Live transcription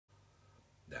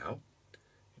Now,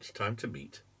 it's time to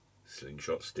meet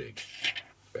Slingshot Stig,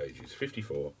 pages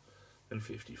 54 and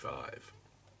 55.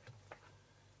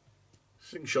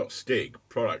 Slingshot Stig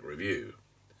product review.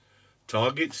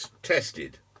 Targets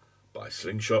tested by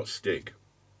Slingshot Stig.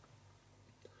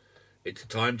 It's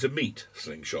time to meet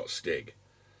Slingshot Stig.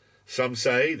 Some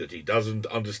say that he doesn't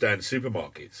understand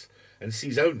supermarkets and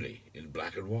sees only in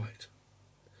black and white.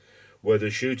 Whether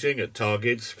shooting at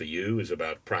targets for you is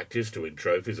about practice to win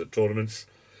trophies at tournaments,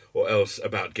 or else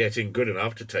about getting good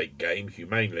enough to take game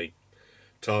humanely,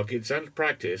 targets and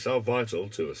practice are vital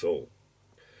to us all.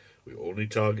 We all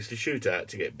need targets to shoot at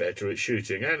to get better at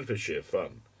shooting and for sheer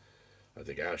fun. I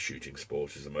think our shooting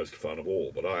sport is the most fun of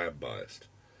all, but I am biased.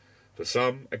 For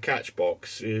some, a catch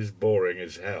box is boring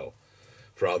as hell.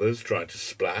 For others, trying to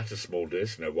splat a small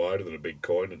disc no wider than a big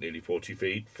coin at nearly 40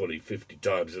 feet, fully 50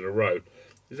 times in a row,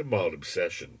 is a mild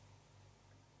obsession.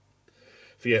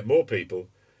 For yet more people,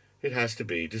 it has to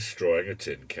be destroying a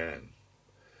tin can.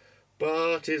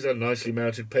 But is a nicely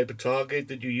mounted paper target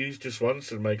that you use just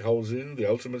once and make holes in the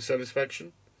ultimate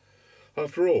satisfaction?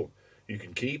 After all, you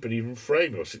can keep and even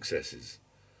frame your successes.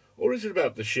 Or is it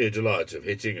about the sheer delight of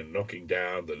hitting and knocking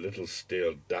down the little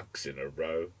steel ducks in a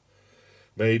row?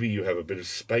 Maybe you have a bit of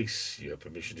space you have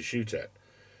permission to shoot at,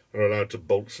 and are allowed to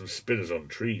bolt some spinners on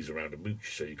trees around a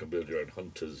mooch so you can build your own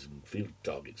hunters and field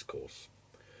targets course.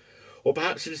 Or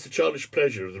perhaps it is the childish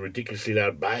pleasure of the ridiculously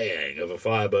loud bang of a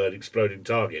Firebird exploding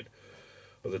target,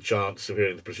 or the chance of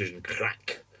hearing the precision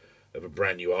crack of a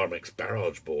brand new Armex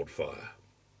barrage board fire.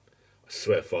 I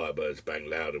swear Firebirds bang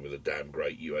louder with a damn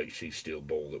great UHC steel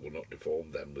ball that will not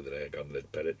deform than with an airgun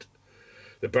lead pellet.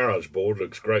 The barrage board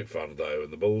looks great fun though,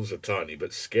 and the balls are tiny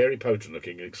but scary potent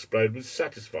looking and explode with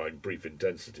satisfying brief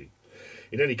intensity.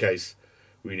 In any case,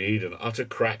 we need an utter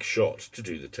crack shot to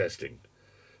do the testing.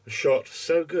 A shot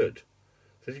so good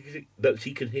that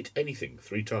he can hit anything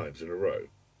 3 times in a row.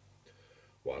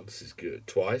 Once is good,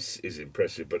 twice is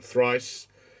impressive, but thrice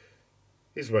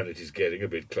is when it is getting a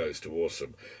bit close to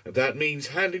awesome, and that means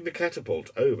handing the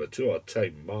catapult over to our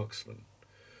tame marksman.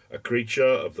 A creature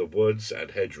of the woods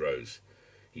and hedgerows,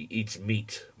 he eats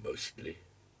meat mostly.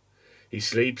 He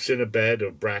sleeps in a bed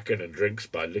of bracken and drinks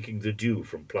by licking the dew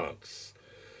from plants.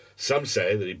 Some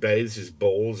say that he bathes his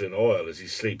balls in oil as he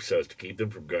sleeps so as to keep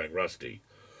them from going rusty.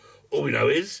 All we know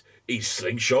is he's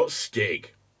Slingshot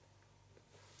Stig.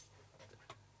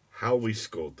 How we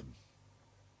scored them.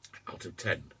 Out of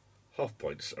 10, half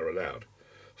points are allowed.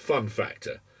 Fun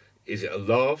factor. Is it a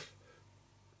laugh?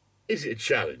 Is it a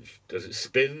challenge? Does it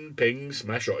spin, ping,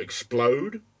 smash or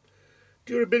explode?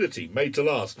 Durability, made to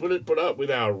last. Will it put up with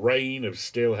our rain of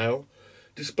steel hell?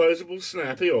 Disposable,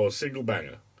 snappy or single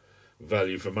banger?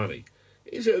 Value for money.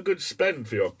 Is it a good spend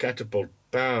for your catapult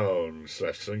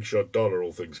pound/slingshot dollar,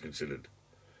 all things considered?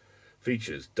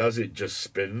 Features. Does it just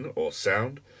spin or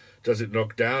sound? Does it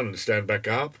knock down and stand back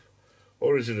up?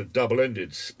 Or is it a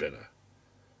double-ended spinner?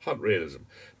 Hunt realism.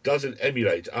 Does it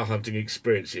emulate our hunting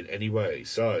experience in any way?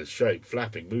 Size, shape,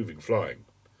 flapping, moving, flying?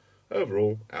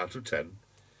 Overall, out of 10.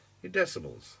 In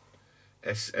decimals.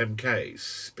 SMK,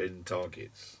 spin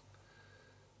targets.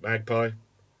 Magpie,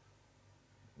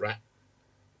 rat,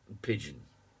 and pigeon.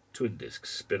 Twin disc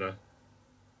spinner.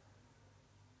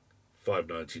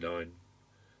 $5.99,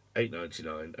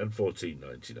 $8.99 and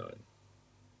 $14.99.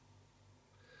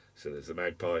 So there's the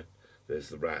magpie, there's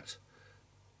the rat,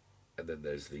 and then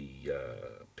there's the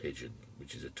pigeon,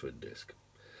 which is a twin disc.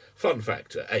 Fun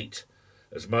factor, 8.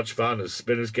 As much fun as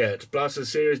spinners get, plus a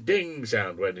serious ding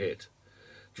sound when hit.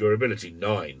 Durability,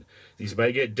 9. These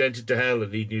may get dented to hell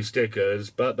and need new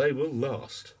stickers, but they will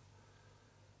last.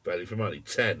 Value for money,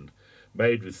 10.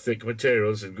 Made with thick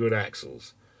materials and good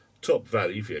axles. Top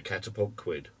value for your catapult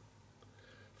quid.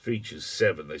 Features,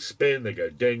 7. They spin, they go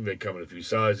ding, they come in a few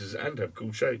sizes and have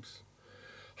cool shapes.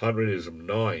 Hunt realism,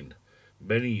 9.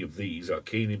 Many of these are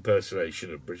keen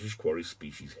impersonation of British quarry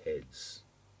species heads.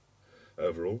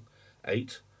 Overall,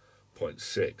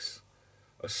 8.6.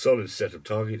 A solid set of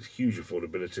targets, huge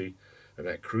affordability, and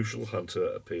that crucial hunter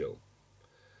appeal.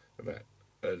 And that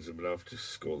earns them enough to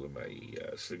score them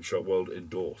a Slingshot World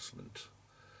endorsement.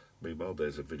 Meanwhile,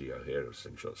 there's a video here of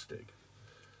Slingshot Stig.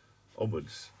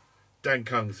 Onwards.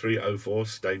 Dankung 304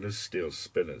 stainless steel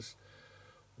spinners.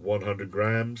 100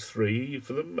 grams, 3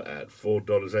 for them at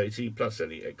 $4.80 plus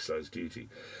any excise duty.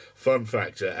 Fun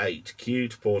factor, 8.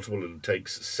 Cute, portable and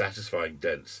takes satisfying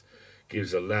dents.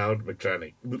 Gives a loud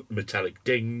metallic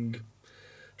ding.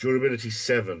 Durability,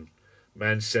 7.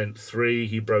 Man sent 3.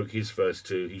 He broke his first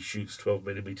 2. He shoots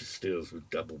 12mm steels with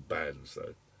double bands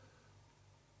though.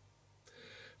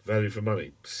 Value for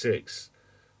money, 6.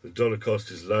 The dollar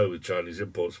cost is low with Chinese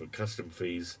imports, but custom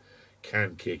fees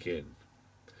can kick in.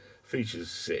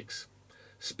 Features 6.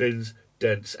 Spins,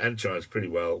 dents and chimes pretty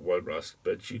well, won't rust,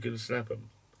 but you can snap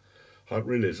them. Hunt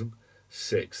realism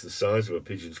 6. The size of a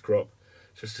pigeon's crop,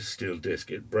 just a steel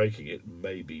disc. Breaking it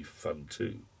may be fun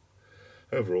too.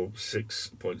 Overall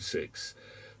 6.6.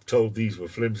 Told these were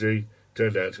flimsy,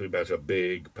 turned out to be about a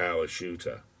big power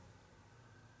shooter.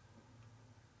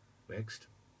 Next,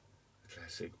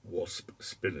 classic Wasp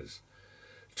spinners.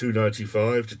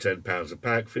 £2.95 to £10 a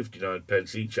pack,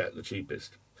 59p each at the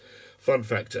cheapest. Fun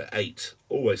factor 8.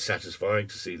 Always satisfying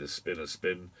to see the spinner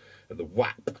spin, and the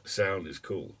whap sound is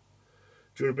cool.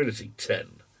 Durability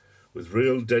 10. With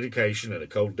real dedication and a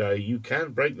cold day, you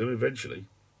can break them eventually.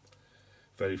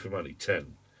 Value for money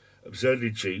 10.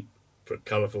 Absurdly cheap for a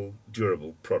colourful,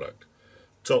 durable product.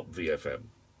 Top VFM.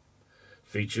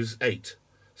 Features 8.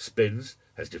 Spins,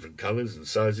 has different colours and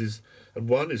sizes, and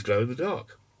one is glow in the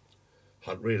dark.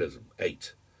 Hunt realism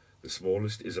 8. The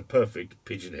smallest is a perfect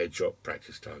pigeon headshot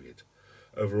practice target.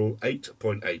 Overall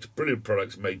 8.8. Brilliant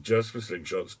products made just for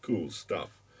slingshots. Cool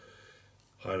stuff.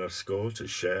 High enough score to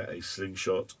share a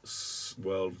Slingshot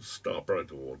World Star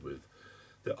Product Award with.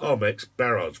 The Armex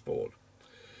Barrage Board.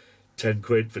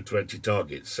 £10 for 20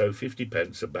 targets, so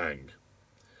 50p a bang.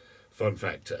 Fun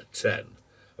factor 10.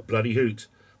 A bloody hoot,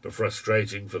 but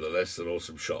frustrating for the less than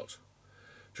awesome shot.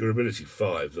 Durability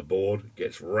 5. The board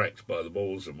gets wrecked by the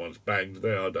balls, and once banged,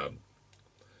 they are done.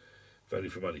 Value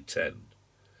for money 10.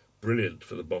 Brilliant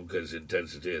for the bonkers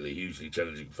intensity and the hugely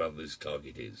challenging fun this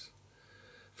target is.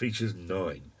 Features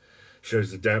 9. Shows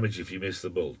the damage if you miss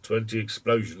the bull. 20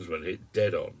 explosions when hit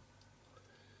dead on.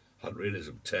 Hunt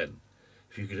realism 10.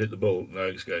 If you can hit the bull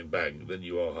knowing it's going bang, then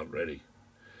you are hunt ready.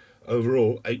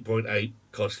 Overall 8.8.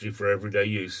 Costly for everyday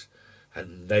use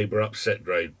and neighbour upset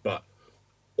grade, but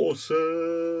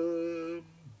awesome.